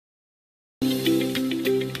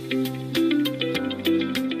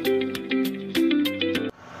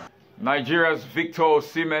Nigeria's Victor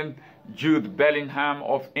Osimhen, Jude Bellingham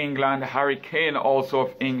of England, Harry Kane also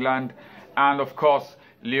of England, and of course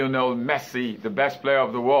Lionel Messi, the best player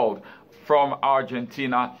of the world from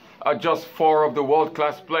Argentina, are just four of the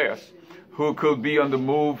world-class players who could be on the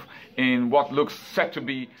move in what looks set to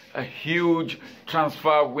be a huge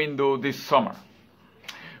transfer window this summer.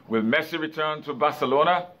 Will Messi return to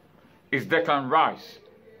Barcelona? Is Declan Rice,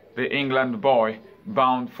 the England boy,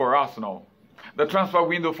 bound for Arsenal? The transfer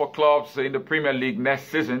window for clubs in the Premier League next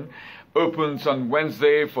season opens on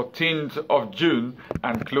Wednesday, 14th of June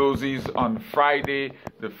and closes on Friday,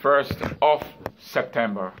 the 1st of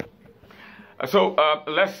September. So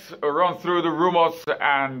let's run through the rumors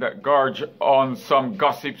and gorge on some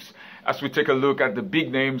gossips as we take a look at the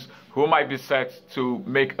big names who might be set to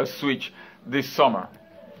make a switch this summer.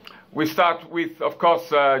 We start with, of course,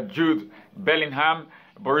 Jude Bellingham,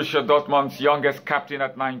 Borussia Dortmund's youngest captain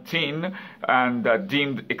at 19 and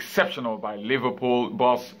deemed exceptional by Liverpool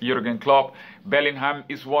boss Jurgen Klopp. Bellingham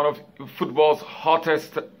is one of football's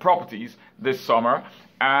hottest properties this summer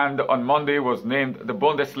and on Monday was named the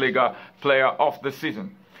Bundesliga Player of the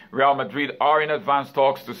Season. Real Madrid are in advanced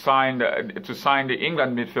talks to sign the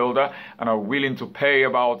England midfielder and are willing to pay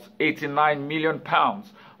about £89 million,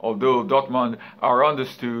 although Dortmund are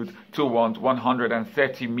understood to want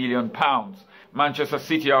 £130 million. Manchester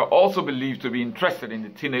City are also believed to be interested in the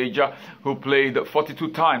teenager who played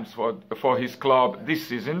 42 times for his club this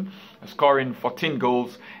season, scoring 14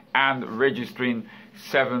 goals and registering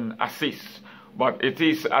 7 assists. But it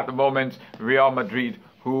is at the moment Real Madrid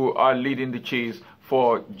who are leading the chase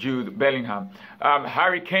for Jude Bellingham.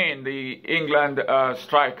 Harry Kane, the England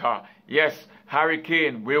striker. Yes, Harry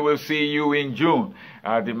Kane, we will see you in June.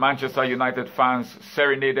 The Manchester United fans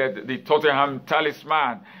serenaded the Tottenham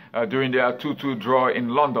talisman during their 2-2 draw in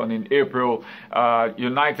London in April.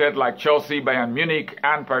 United, like Chelsea, Bayern Munich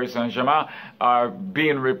and Paris Saint-Germain, are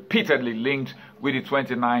being repeatedly linked with the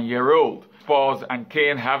 29-year-old. Spurs and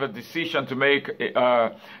Kane have a decision to make.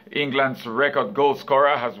 England's record goal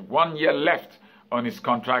scorer has 1 year left on his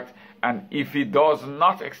contract, and if he does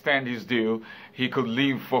not extend his deal, he could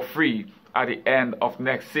leave for free at the end of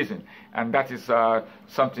next season, and that is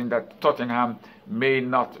something that Tottenham may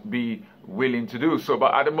not be willing to do. So,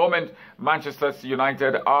 but at the moment, Manchester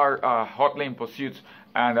United are hotly in pursuit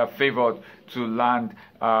and are favoured to land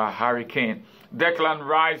Harry Kane. Declan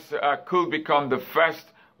Rice could become the first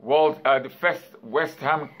West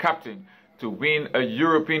Ham captain to win a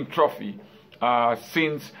European trophy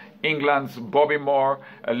since England's Bobby Moore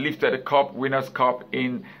lifted the Cup Winners' Cup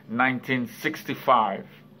in 1965.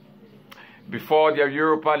 Before their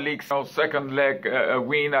Europa League second leg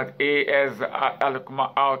win at AS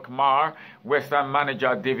Alkmaar, West Ham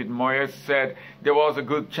manager David Moyes said there was a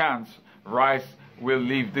good chance Rice will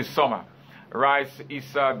leave this summer. Rice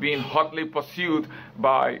is being hotly pursued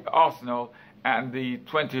by Arsenal, and the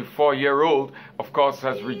 24-year-old, of course,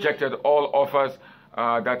 has rejected all offers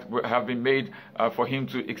that have been made for him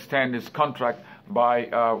to extend his contract by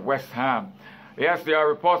West Ham. Yes, there are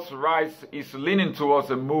reports Rice is leaning towards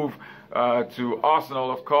a move to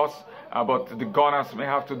Arsenal, of course, but the Gunners may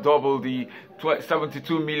have to double the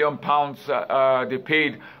 £72 million they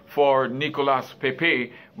paid for Nicolas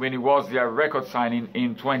Pepe when he was their record signing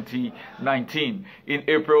in 2019. In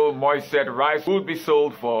April, Moyes said Rice will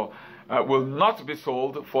not be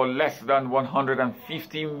sold for less than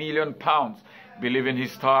 £150 million, believing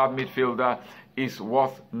his star midfielder is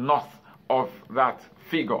worth north of that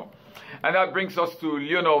figure. And that brings us to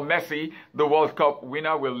Lionel Messi. The World Cup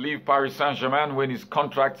winner will leave Paris Saint-Germain when his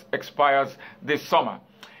contract expires this summer.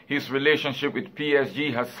 His relationship with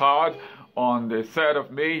PSG has soured. On the 3rd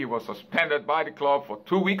of May, he was suspended by the club for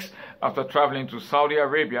 2 weeks after traveling to Saudi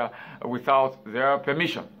Arabia without their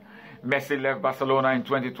permission. Messi left Barcelona in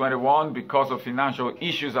 2021 because of financial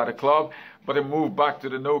issues at the club, but a move back to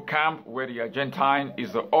the Nou Camp, where the Argentine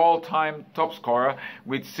is the all-time top scorer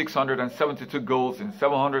with 672 goals in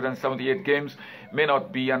 778 games, may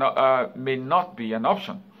not be an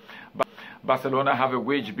option. Barcelona have a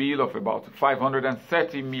wage bill of about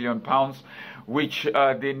 £530 million, which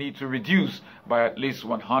they need to reduce by at least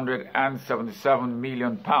 £177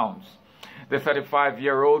 million. The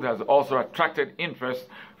 35-year-old has also attracted interest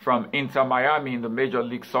from Inter Miami in the Major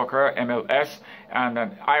League Soccer, MLS, and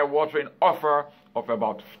an eye-watering offer of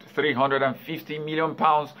about £350 million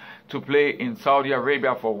to play in Saudi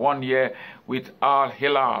Arabia for 1 year with Al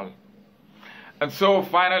Hilal. And so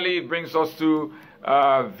finally it brings us to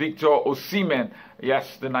Victor Osimhen.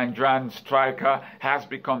 Yes, the Nigerian striker has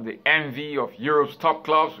become the envy of Europe's top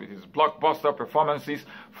clubs with his blockbuster performances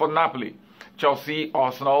for Napoli. Chelsea,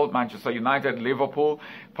 Arsenal, Manchester United, Liverpool,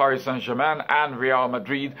 Paris Saint-Germain and Real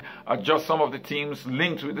Madrid are just some of the teams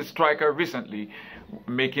linked with the striker recently,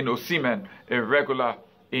 making Osimhen a regular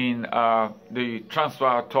in the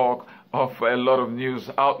transfer talk of a lot of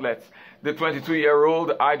news outlets. The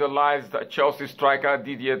 22-year-old idolized Chelsea striker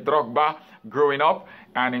Didier Drogba growing up,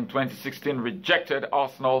 and in 2016 rejected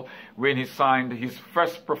Arsenal when he signed his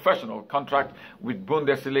first professional contract with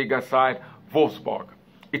Bundesliga side Wolfsburg.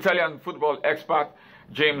 Italian football expert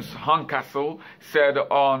James Horncastle said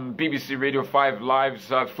on BBC Radio 5 Live's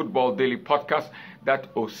Football Daily podcast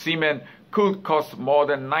that Osimhen could cost more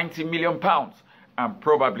than £90 million and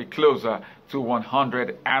probably closer to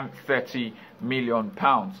 £130 million.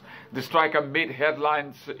 The striker made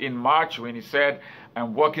headlines in March when he said,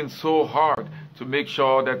 "I'm working so hard to make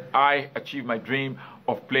sure that I achieve my dream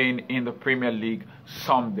of playing in the Premier League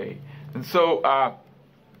someday." And so,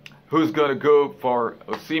 who's going to go for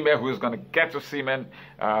Osimhen? Who's going to get Osimhen?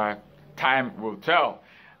 Time will tell.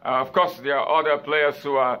 Of course, there are other players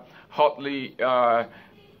who are hotly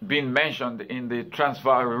being mentioned in the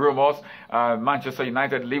transfer rumors. Manchester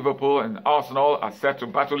United, Liverpool and Arsenal are set to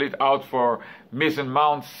battle it out for Mason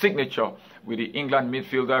Mount's signature, with the England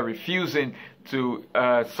midfielder refusing to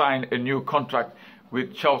sign a new contract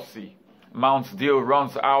with Chelsea. Mount's deal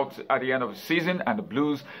runs out at the end of the season, and the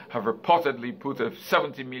Blues have reportedly put a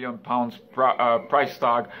 £70 million price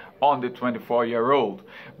tag on the 24-year-old.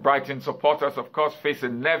 Brighton supporters, of course, face a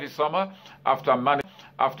nervy summer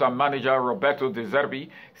after manager Roberto De Zerbi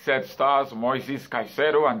said stars Moises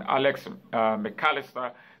Caicedo and Alex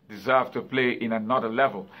McAllister deserve to play in another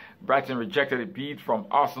level. Brighton rejected a bid from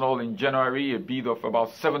Arsenal in January, a bid of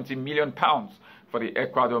about £70 million for the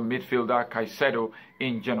Ecuador midfielder Caicedo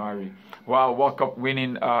in January. While World Cup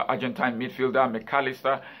winning Argentine midfielder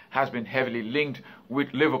McAllister has been heavily linked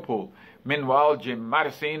with Liverpool. Meanwhile, James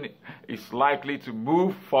Maddison is likely to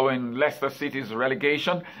move following Leicester City's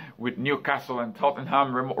relegation, with Newcastle and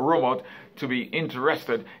Tottenham rumored to be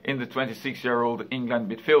interested in the 26-year-old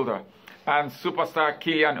England midfielder. And superstar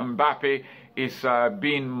Kylian Mbappe is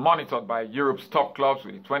being monitored by Europe's top clubs,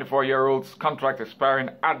 with the 24-year-old's contract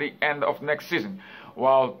expiring at the end of next season,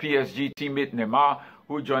 while PSG teammate Neymar,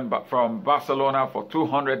 who joined from Barcelona for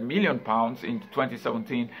 £200 million in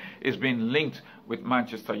 2017, is being linked with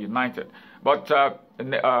Manchester United. But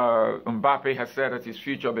Mbappe has said that his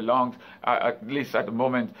future belongs, at least at the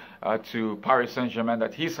moment, to Paris Saint-Germain,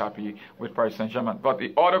 that he's happy with Paris Saint-Germain. But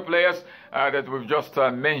the other players that we've just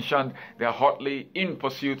mentioned, they're hotly in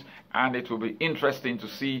pursuit, and it will be interesting to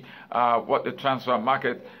see what the transfer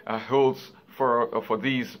market holds for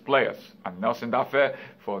these players. And Nelson Dafe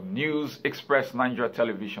for News Express Nigeria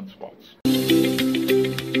Television Sports.